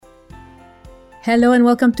Hello and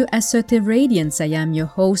welcome to Assertive Radiance. I am your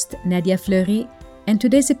host, Nadia Fleury, and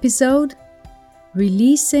today's episode,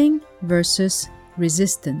 Releasing versus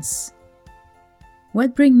Resistance.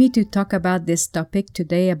 What brings me to talk about this topic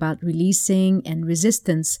today about releasing and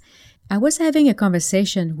resistance? I was having a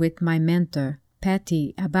conversation with my mentor,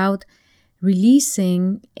 Patty, about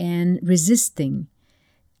releasing and resisting.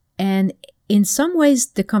 And in some ways,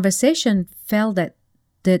 the conversation felt that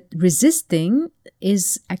resisting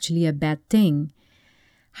is actually a bad thing.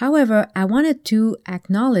 However, I wanted to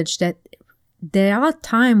acknowledge that there are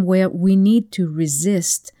times where we need to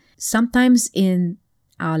resist. Sometimes in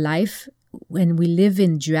our life, when we live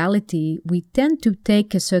in duality, we tend to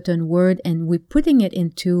take a certain word and we're putting it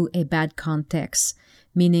into a bad context,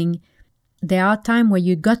 meaning there are times where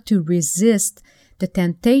you got to resist the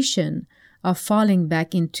temptation of falling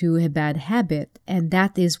back into a bad habit, and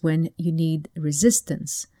that is when you need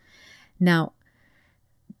resistance. Now,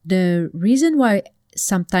 the reason why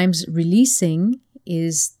sometimes releasing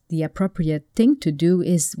is the appropriate thing to do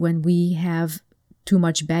is when we have too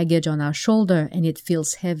much baggage on our shoulder and it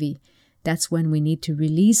feels heavy. That's when we need to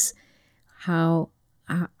release our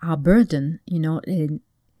burden.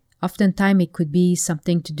 Oftentimes it could be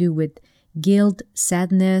something to do with guilt,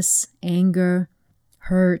 sadness, anger,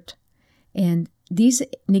 hurt. And these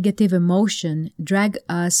negative emotions drag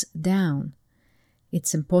us down.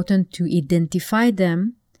 It's important to identify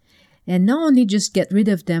them and not only just get rid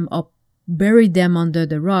of them or bury them under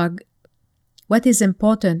the rug. What is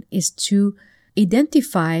important is to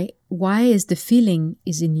identify why is the feeling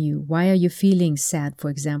is in you. Why are you feeling sad, for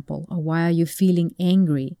example, or why are you feeling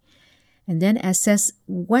angry? And then assess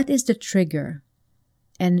what is the trigger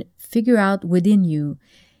and figure out within you.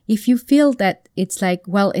 If you feel that it's like,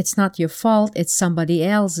 well, it's not your fault, it's somebody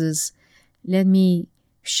else's, let me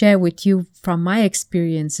share with you from my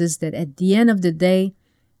experiences that at the end of the day,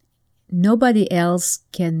 nobody else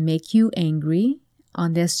can make you angry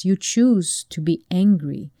unless you choose to be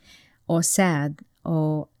angry or sad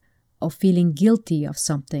or feeling guilty of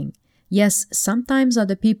something. Yes, sometimes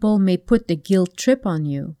other people may put the guilt trip on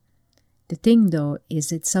you. The thing though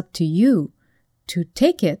is it's up to you to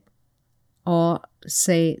take it or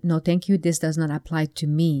say, no, thank you, this does not apply to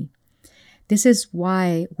me. This is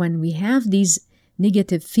why when we have these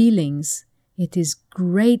negative feelings, it is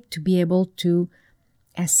great to be able to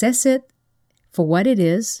assess it for what it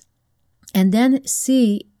is and then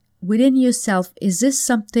see within yourself, is this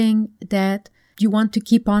something that you want to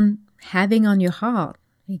keep on having on your heart?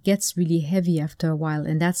 It gets really heavy after a while,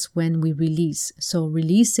 and that's when we release. So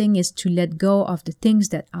releasing is to let go of the things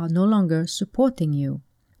that are no longer supporting you.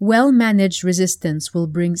 Well-managed resistance will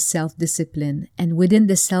bring self-discipline, and within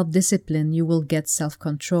the self-discipline, you will get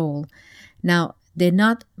self-control. Now, they're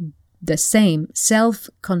not the same.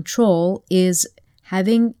 Self-control is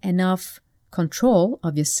having enough control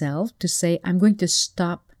of yourself to say, I'm going to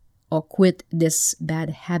stop or quit this bad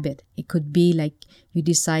habit. It could be like you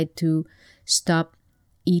decide to stop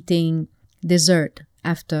eating dessert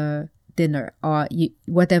after dinner, or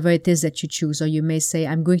whatever it is that you choose. Or you may say,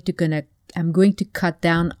 I'm going to cut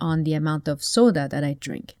down on the amount of soda that I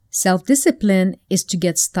drink. Self-discipline is to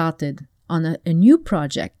get started on a new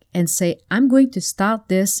project and say, I'm going to start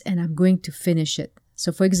this and I'm going to finish it.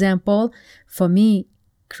 So for example, for me,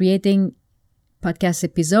 creating podcast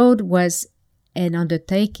episode was an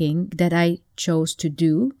undertaking that I chose to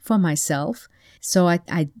do for myself. So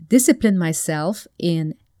I disciplined myself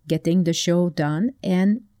in getting the show done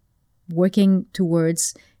and working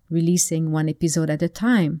towards releasing one episode at a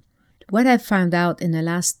time. What I've found out in the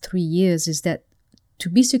last 3 years is that to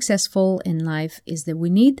be successful in life is that we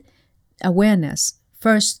need awareness.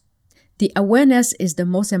 First, the awareness is the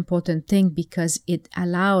most important thing because it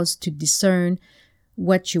allows to discern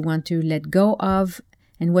what you want to let go of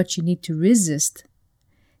and what you need to resist.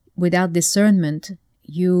 Without discernment,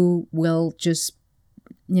 you will just,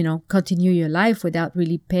 continue your life without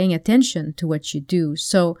really paying attention to what you do.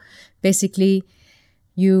 So basically,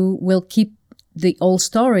 you will keep the old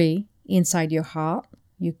story inside your heart.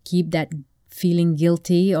 You keep that feeling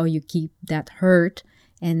guilty or you keep that hurt,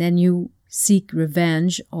 and then you seek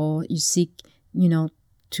revenge or you seek,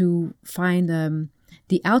 to find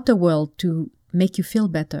the outer world to make you feel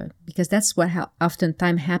better, because that's what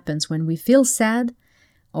oftentimes happens when we feel sad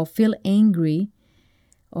or feel angry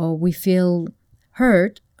or we feel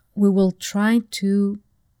hurt. We will try to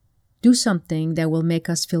do something that will make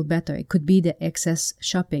us feel better. It could be the excess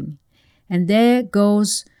shopping. And there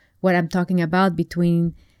goes what I'm talking about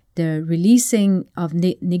between the releasing of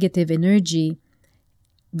negative energy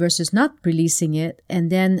versus not releasing it, and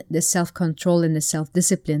then the self-control and the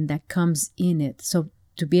self-discipline that comes in it. So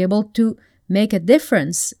to be able to make a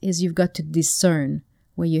difference is you've got to discern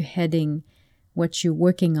where you're heading, what you're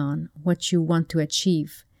working on, what you want to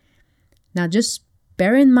achieve. Now, just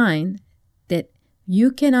bear in mind that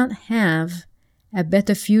you cannot have a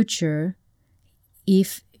better future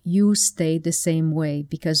if you stay the same way,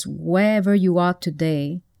 because wherever you are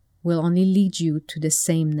today will only lead you to the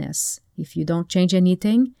sameness. If you don't change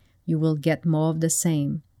anything, you will get more of the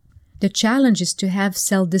same. The challenge is to have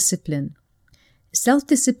self-discipline.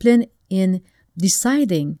 Self-discipline in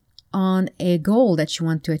deciding on a goal that you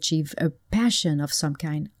want to achieve, a passion of some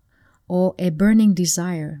kind, or a burning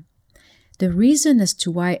desire. The reason as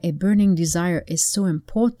to why a burning desire is so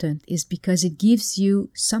important is because it gives you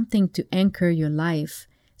something to anchor your life,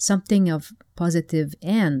 something of positive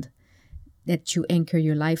end that you anchor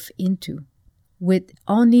your life into. With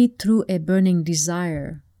only through a burning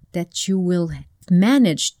desire that you will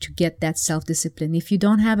manage to get that self-discipline. If you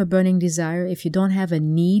don't have a burning desire, if you don't have a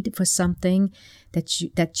need for something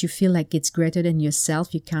that you feel like it's greater than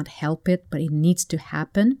yourself, you can't help it, but it needs to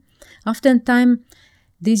happen. Oftentimes,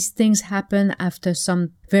 these things happen after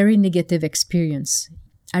some very negative experience.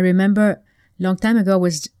 I remember a long time ago, I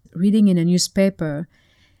was reading in a newspaper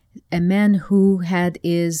a man who had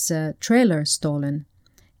his trailer stolen.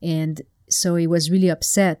 And so he was really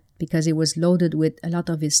upset because it was loaded with a lot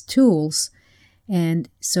of his tools. And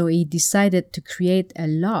so he decided to create a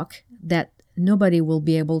lock that nobody will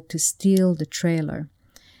be able to steal the trailer.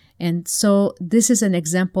 And so this is an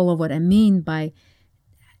example of what I mean by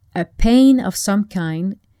a pain of some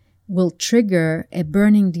kind will trigger a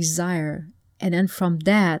burning desire. And then from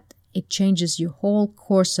that, it changes your whole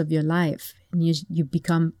course of your life. And you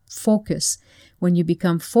become focused. When you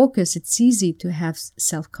become focused, it's easy to have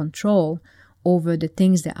self-control over the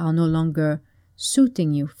things that are no longer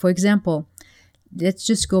suiting you. For example, let's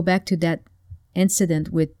just go back to that incident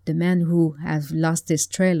with the man who has lost his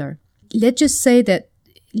trailer. Let's just say that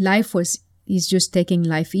he's just taking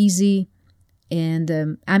life easy.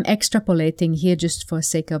 And I'm extrapolating here just for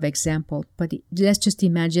sake of example. But let's just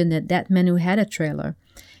imagine that man who had a trailer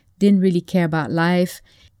didn't really care about life.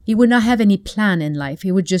 He would not have any plan in life.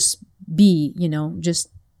 He would just be, just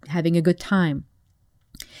having a good time.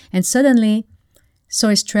 And suddenly, so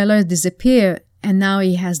his trailer disappeared, and now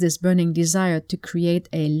he has this burning desire to create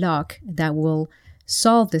a lock that will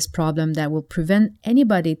solve this problem, that will prevent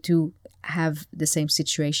anybody to have the same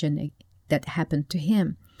situation that happened to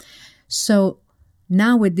him. So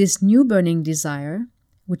now with this new burning desire,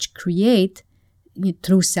 which create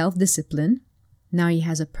through self-discipline, now he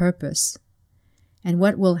has a purpose. And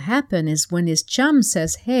what will happen is when his chum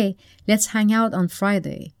says, hey, let's hang out on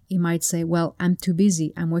Friday, he might say, well, I'm too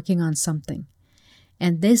busy. I'm working on something.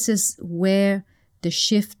 And this is where the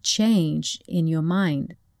shift change in your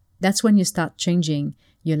mind. That's when you start changing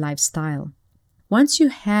your lifestyle. Once you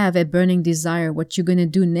have a burning desire, what you're going to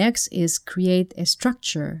do next is create a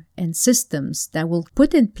structure and systems that will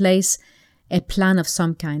put in place a plan of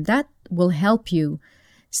some kind. That will help you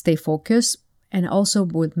stay focused and also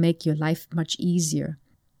would make your life much easier.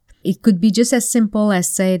 It could be just as simple as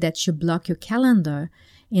say that you block your calendar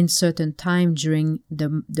in certain time during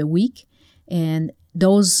the week, and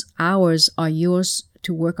those hours are yours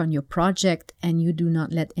to work on your project, and you do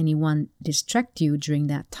not let anyone distract you during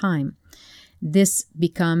that time. This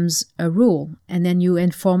becomes a rule, and then you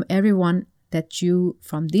inform everyone that you,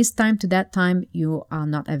 from this time to that time, you are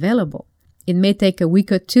not available. It may take a week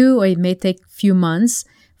or two, or it may take a few months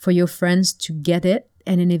for your friends to get it,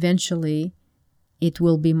 and then eventually it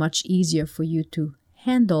will be much easier for you to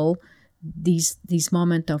handle these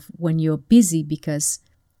moments of when you're busy, because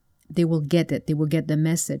they will get it, they will get the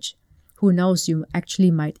message. Who knows, you actually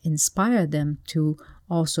might inspire them to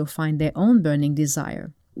also find their own burning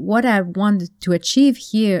desire. What I want to achieve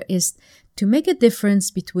here is to make a difference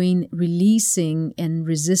between releasing and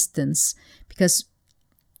resistance, because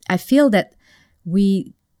I feel that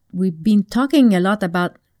we've been talking a lot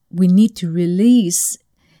about we need to release,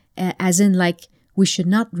 as in like we should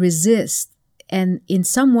not resist. And in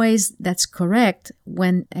some ways that's correct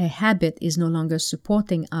when a habit is no longer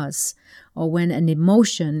supporting us, or when an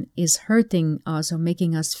emotion is hurting us or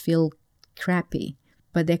making us feel crappy.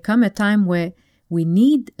 But there come a time where we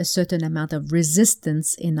need a certain amount of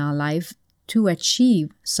resistance in our life to achieve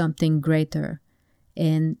something greater.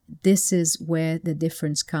 And this is where the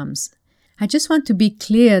difference comes. I just want to be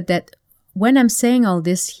clear that when I'm saying all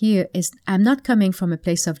this here is I'm not coming from a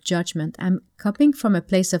place of judgment. I'm coming from a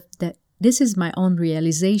place of that this is my own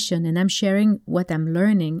realization, and I'm sharing what I'm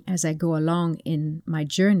learning as I go along in my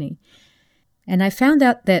journey. And I found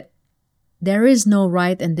out that there is no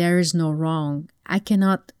right and there is no wrong. I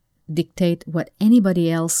cannot dictate what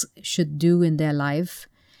anybody else should do in their life.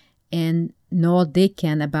 and nor they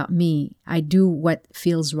can about me. I do what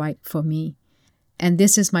feels right for me. And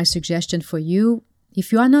this is my suggestion for you.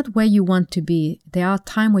 If you are not where you want to be, there are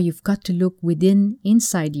times where you've got to look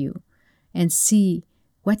inside you and see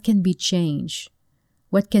what can be changed,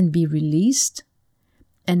 what can be released,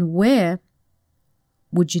 and where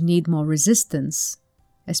would you need more resistance,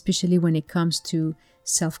 especially when it comes to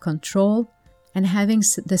self-control and having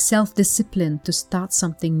the self-discipline to start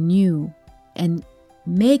something new and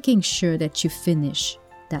making sure that you finish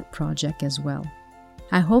that project as well.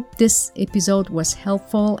 I hope this episode was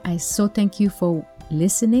helpful. I so thank you for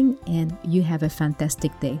listening, and you have a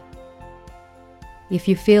fantastic day. If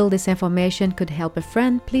you feel this information could help a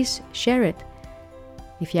friend, please share it.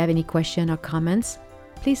 If you have any questions or comments,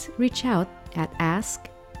 please reach out at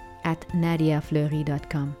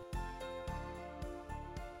ask@nadiafleury.com.